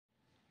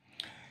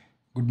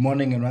Good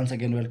morning and once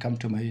again welcome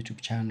to my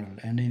YouTube channel,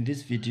 and in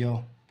this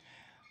video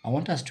I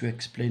want us to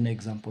explain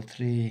example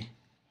 3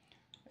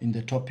 in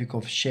the topic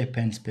of shape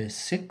and space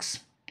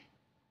 6.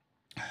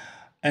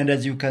 And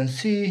as you can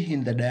see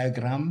in the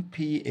diagram,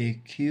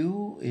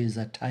 PAQ is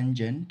a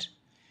tangent.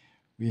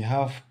 We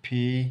have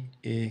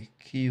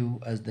PAQ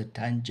as the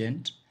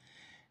tangent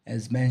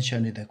as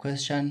mentioned in the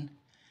question.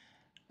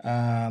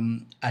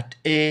 At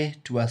A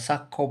to a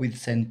circle with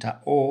center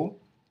O,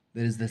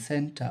 there is the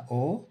center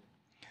O.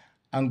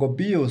 Angle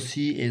BOC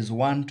is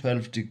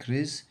 112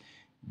 degrees,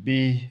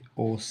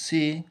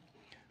 BOC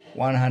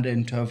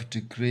 112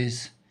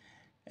 degrees,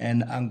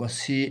 and angle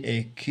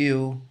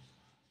CAQ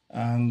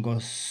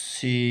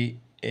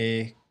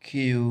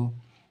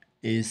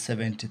is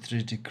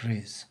 73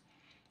 degrees.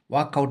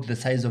 Work out the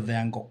size of the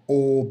angle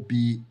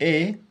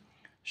OBA.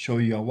 Show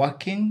you are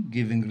working,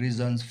 giving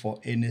reasons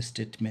for any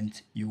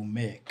statement you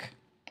make.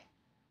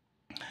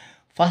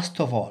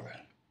 First of all,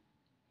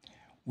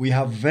 we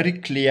have very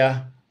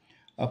clear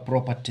a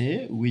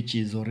property which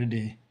is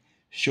already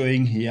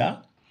showing here,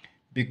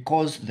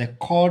 because the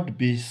chord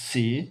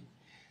BC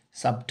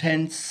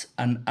subtends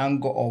an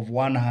angle of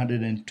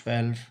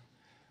 112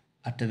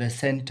 at the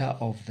center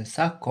of the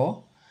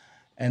circle,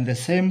 and the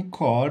same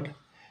chord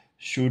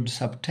should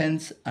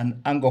subtend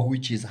an angle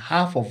which is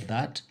half of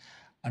that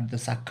at the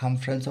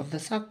circumference of the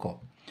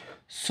circle.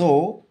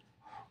 So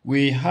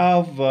we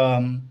have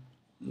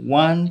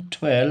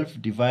 112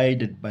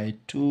 divided by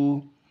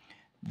 2.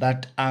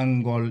 That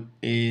angle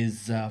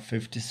is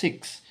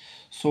 56.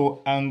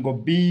 So angle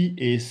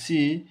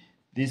BAC,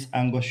 this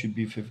angle should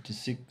be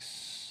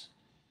 56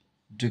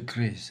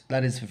 degrees.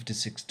 That is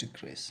 56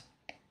 degrees.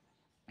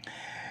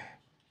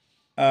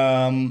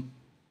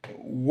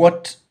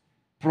 What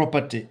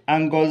property?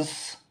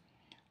 Angles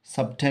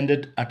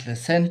subtended at the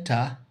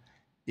center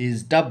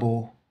is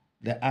double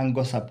the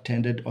angle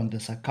subtended on the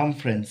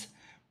circumference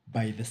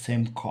by the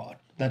same chord.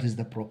 That is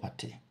the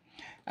property.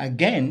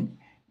 Again,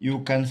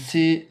 you can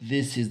see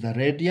this is the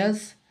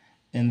radius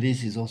and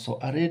this is also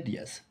a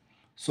radius.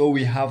 So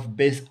we have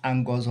base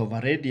angles of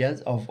a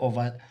radius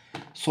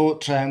so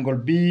triangle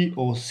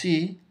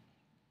BOC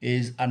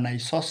is an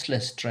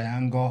isosceles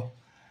triangle,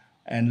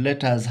 and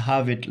let us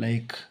have it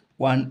like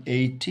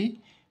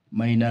 180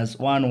 minus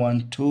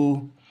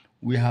 112,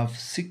 we have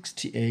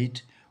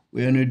 68.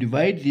 When we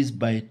divide this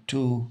by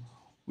 2,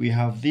 we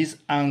have this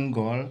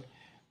angle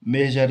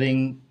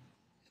measuring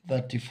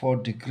 34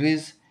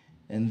 degrees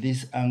and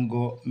this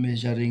angle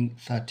measuring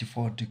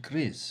 34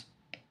 degrees.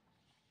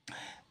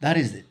 That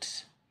is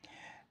it.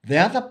 The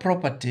other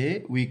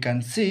property we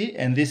can see,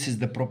 and this is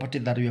the property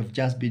that we have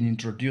just been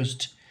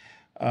introduced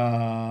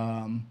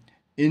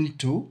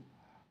into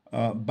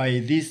by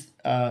this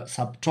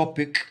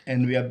subtopic,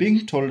 and we are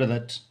being told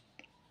that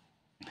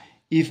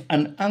if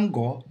an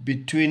angle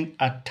between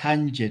a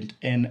tangent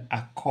and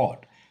a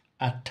chord,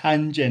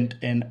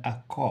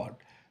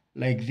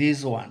 like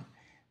this one,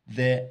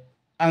 the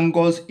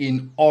angles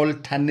in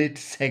alternate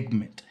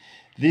segment.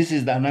 This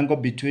is an angle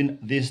between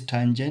this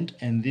tangent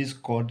and this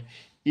chord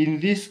in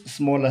this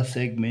smaller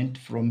segment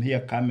from here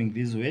coming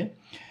this way.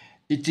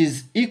 It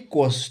is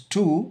equals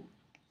to,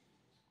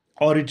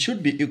 or it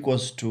should be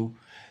equals to,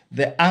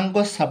 the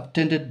angle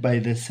subtended by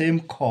the same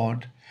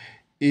chord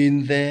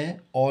in the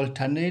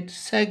alternate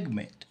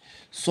segment.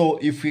 So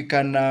if we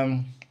can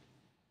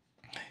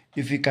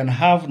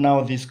have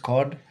now this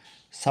chord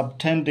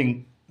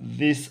subtending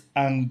this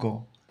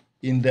angle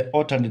in the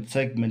alternate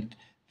segment,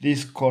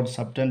 this chord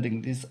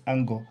subtending this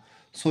angle,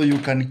 so you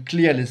can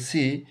clearly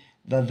see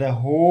that the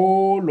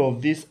whole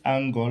of this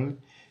angle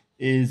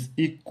is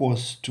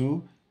equals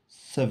to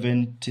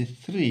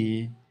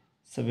 73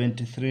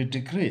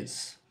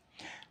 degrees.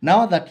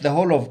 Now that the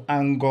whole of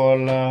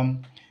angle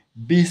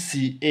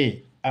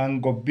BCA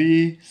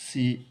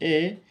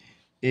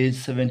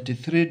is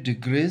 73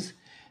 degrees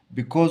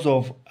because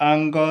of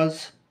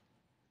angles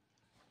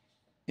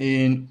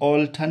in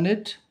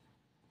alternate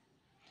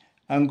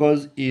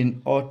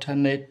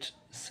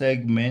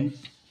segment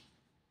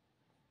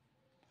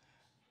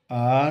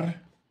are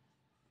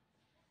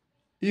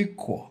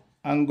equal.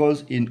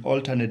 Angles in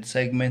alternate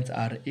segments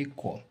are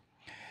equal.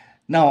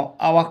 Now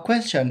our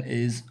question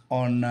is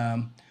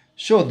on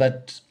show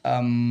that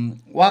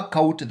work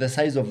out the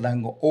size of the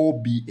angle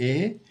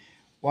OBA.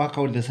 Work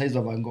out the size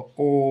of angle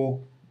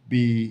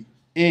OBA.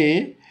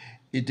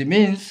 It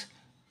means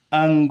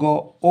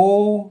angle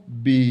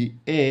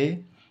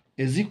OBA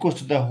is equal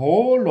to the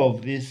whole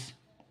of this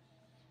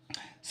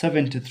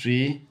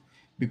 73,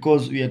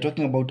 because we are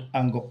talking about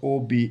angle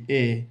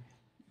OBA,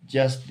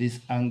 just this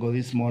angle,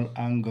 this small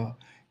angle,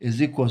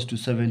 is equals to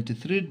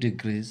 73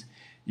 degrees.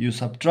 You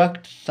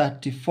subtract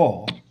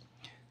 34,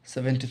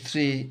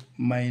 73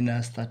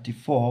 minus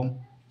 34,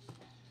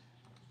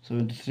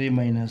 73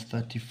 minus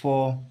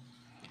 34,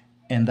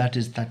 and that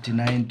is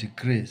 39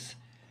 degrees,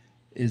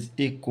 is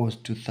equals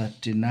to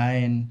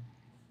 39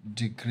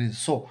 degrees.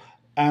 So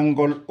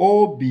angle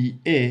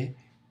OBA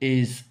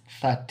is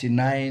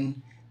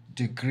 39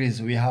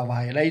 degrees. We have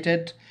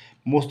highlighted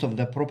most of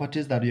the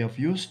properties that we have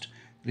used.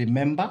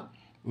 Remember,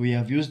 we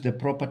have used the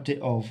property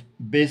of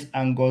base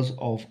angles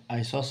of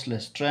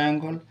isosceles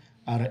triangle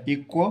are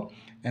equal,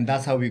 and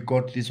that's how we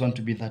got this one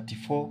to be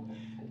 34,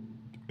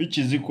 which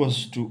is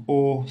equals to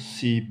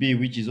OCB,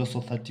 which is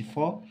also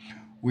 34.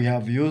 We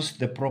have used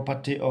the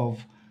property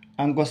of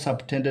angle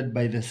subtended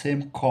by the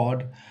same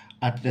chord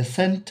at the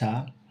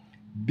center,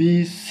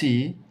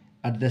 BC,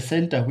 at the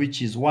center,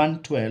 which is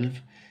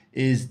 112,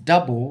 is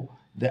double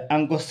the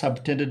angle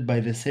subtended by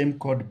the same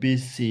chord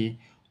BC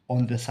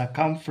on the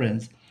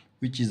circumference,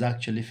 which is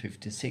actually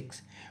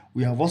 56.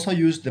 We have also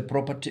used the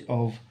property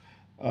of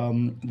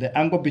the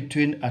angle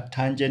between a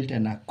tangent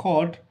and a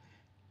chord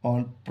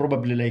on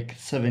probably like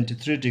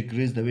 73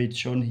 degrees, the way it's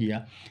shown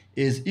here,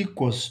 is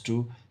equals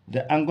to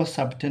the angle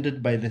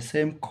subtended by the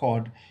same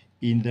chord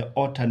in the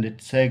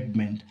alternate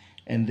segment,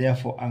 and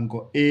therefore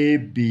angle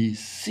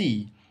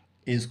ABC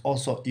is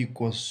also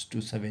equals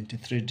to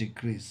 73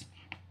 degrees.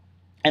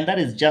 And that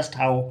is just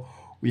how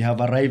we have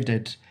arrived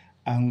at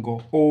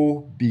angle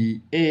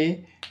OBA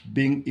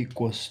being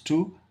equals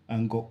to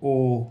angle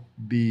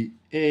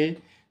OBA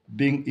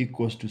being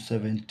equals to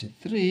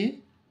 73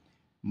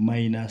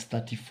 minus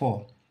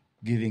 34,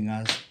 giving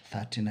us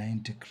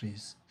 39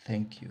 degrees.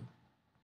 Thank you.